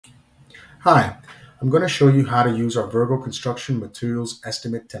Hi, I'm going to show you how to use our Vergo Construction Materials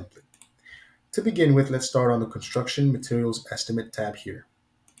Estimate template. To begin with, let's start on the Construction Materials Estimate tab here.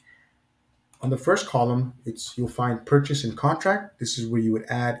 On the first column, you'll find Purchase and Contract. This is where you would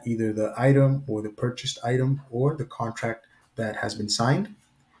add either the item or the purchased item or the contract that has been signed.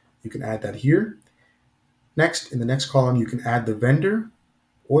 You can add that here. Next, in the next column, you can add the vendor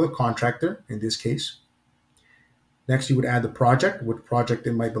or the contractor in this case. Next, you would add the project, what project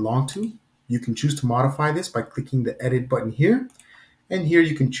it might belong to. You can choose to modify this by clicking the edit button here. And here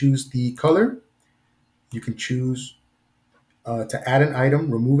you can choose the color. You can choose to add an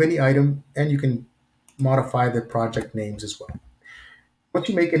item, remove any item, and you can modify the project names as well. Once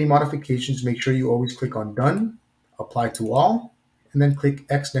you make any modifications, make sure you always click on Done, Apply to All, and then click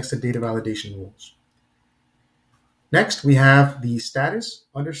X next to Data Validation Rules. Next, we have the status.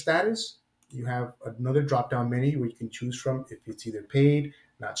 Under status, you have another drop-down menu where you can choose from if it's either paid,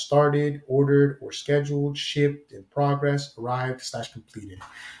 not started, ordered, or scheduled, shipped, in progress, arrived, / completed.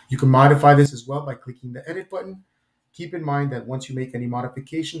 You can modify this as well by clicking the edit button. Keep in mind that once you make any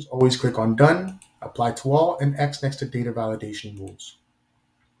modifications, always click on Done, Apply to All, and X next to Data Validation Rules.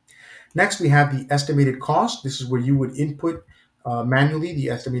 Next, we have the estimated cost. This is where you would input manually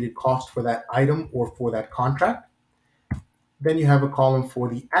the estimated cost for that item or for that contract. Then you have a column for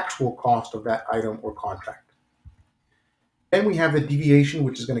the actual cost of that item or contract. Then we have the deviation,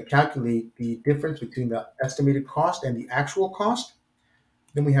 which is going to calculate the difference between the estimated cost and the actual cost.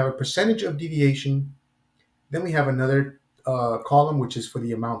 Then we have a percentage of deviation. Then we have another column, which is for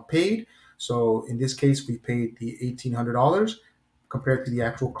the amount paid. So in this case, we paid the $1,800 compared to the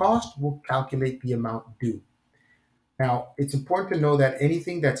actual cost. We'll calculate the amount due. Now, it's important to know that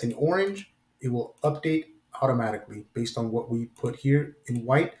anything that's in orange, it will update automatically based on what we put here in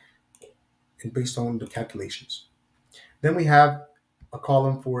white and based on the calculations. Then we have a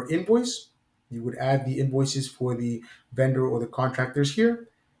column for invoice. You would add the invoices for the vendor or the contractors here.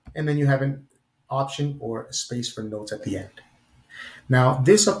 And then you have an option or a space for notes at the end. Now,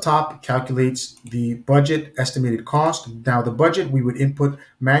 this up top calculates the budget estimated cost. Now, the budget we would input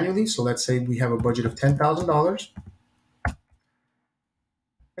manually. So let's say we have a budget of $10,000.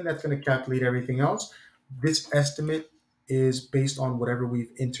 And that's going to calculate everything else. This estimate is based on whatever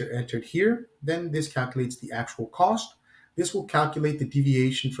we've entered here. Then this calculates the actual cost. This will calculate the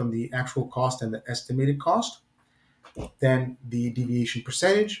deviation from the actual cost and the estimated cost. Then the deviation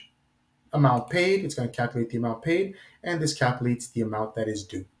percentage, amount paid, it's going to calculate the amount paid, and this calculates the amount that is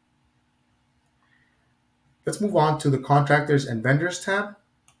due. Let's move on to the contractors and vendors tab.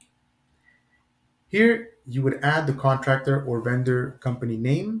 Here, you would add the contractor or vendor company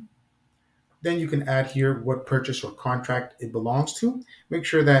name. Then you can add here what purchase or contract it belongs to. Make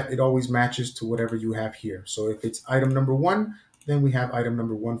sure that it always matches to whatever you have here. So if it's item number 1, then we have item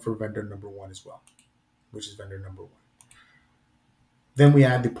number 1 for vendor number 1 as well, which is vendor number 1. Then we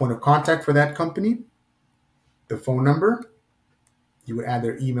add the point of contact for that company, the phone number. You would add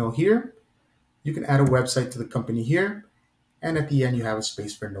their email here. You can add a website to the company here. And at the end, you have a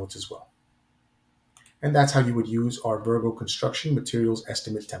space for notes as well. And that's how you would use our Vergo Construction Materials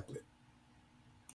Estimate template.